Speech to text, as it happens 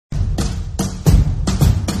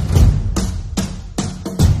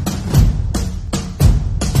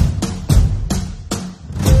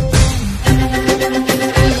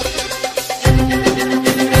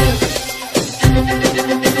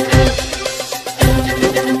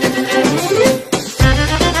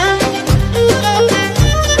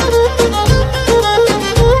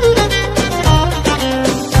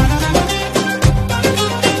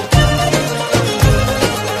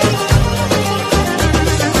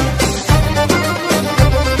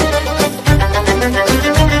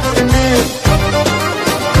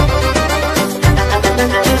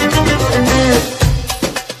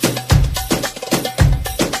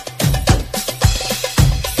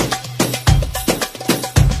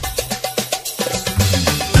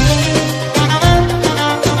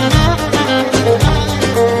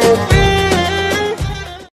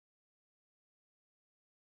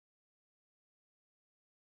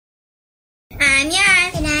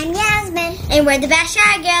And we're the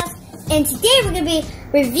Bashar girls. And today we're going to be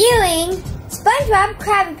reviewing SpongeBob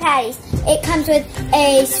Krabby Patties. It comes with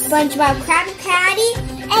a SpongeBob Krabby Patty.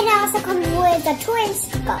 And it also comes with the twin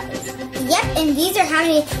skulls. Yep, and these are how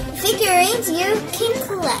many figurines you can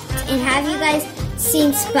collect. And have you guys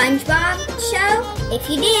seen SpongeBob show? If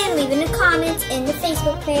you did, leave in the comments in the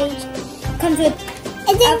Facebook page. It comes with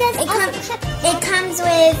it comes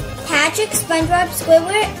with Patrick, SpongeBob,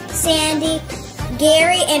 Squidward, Sandy,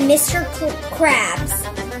 Gary, and Mr. Krabs.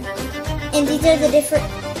 And these are the different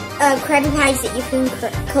Krabby Patties that you can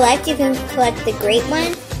collect. You can collect the grape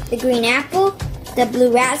one, the green apple, the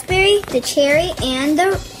blue raspberry, the cherry, and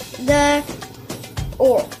the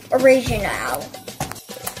original.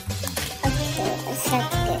 Okay, let's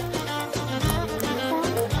start it.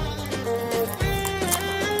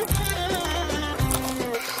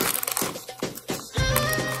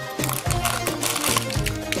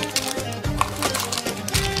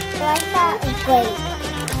 So I thought it was great.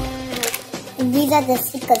 And these are the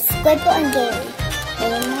secrets, Squidward and Gary.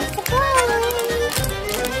 And my surprise!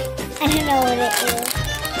 I don't know what it is.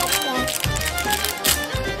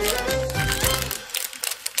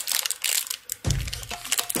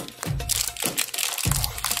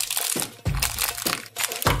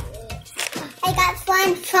 I got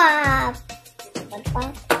SpongeBob.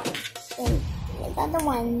 SpongeBob. And I got the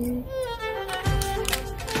one.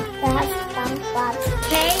 That's SpongeBob.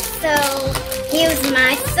 Okay, so here's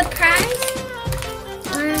my surprise.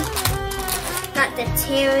 Got the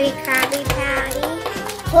Terry Krabby Patty.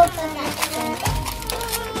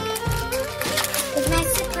 Here's my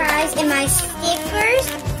surprise and my stickers.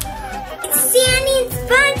 It's Sandy and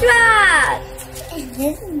SpongeBob.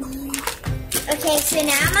 This is mine. Okay, so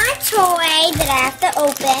now my toy that I have to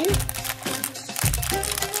open.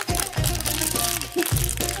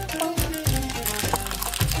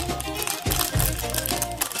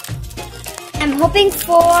 I'm hoping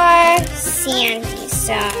for Sandy,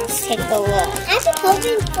 so let's take a look. I'm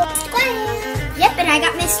hoping for Squidward. Yep, and I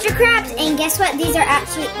got Mr. Krabs, and guess what? These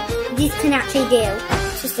can actually do.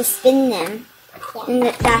 It's just to spin them. Yeah. And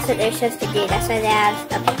that's what they're supposed to do. That's why they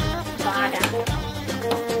have a bottom.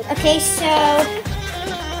 Okay, so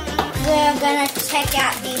we're gonna check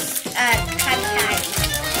out these Krabby Patties.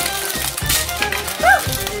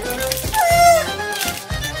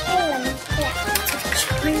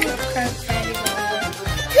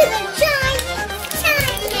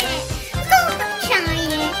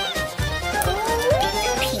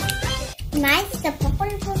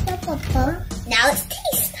 Now let's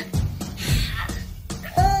taste them.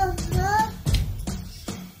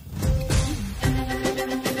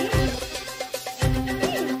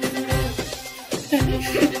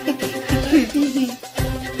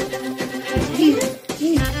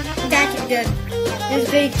 That's good. It's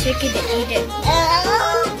very tricky to eat it.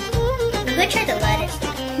 I'm gonna try the lettuce.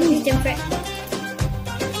 It's different.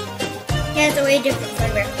 Yeah, it's a way different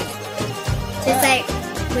flavor. Just like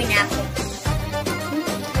green apple.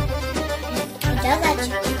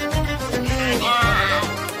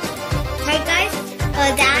 Alright guys,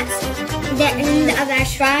 that's the end of our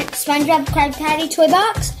SpongeBob Krabby Patty toy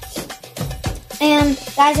box. And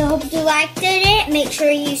guys, I hope you liked it. Make sure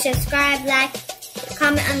you subscribe, like,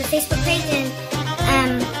 comment on the Facebook page,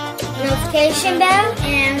 and notification bell.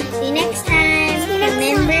 And see you next time.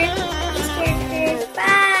 Remember these characters.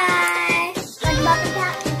 Bye.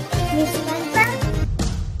 Bye.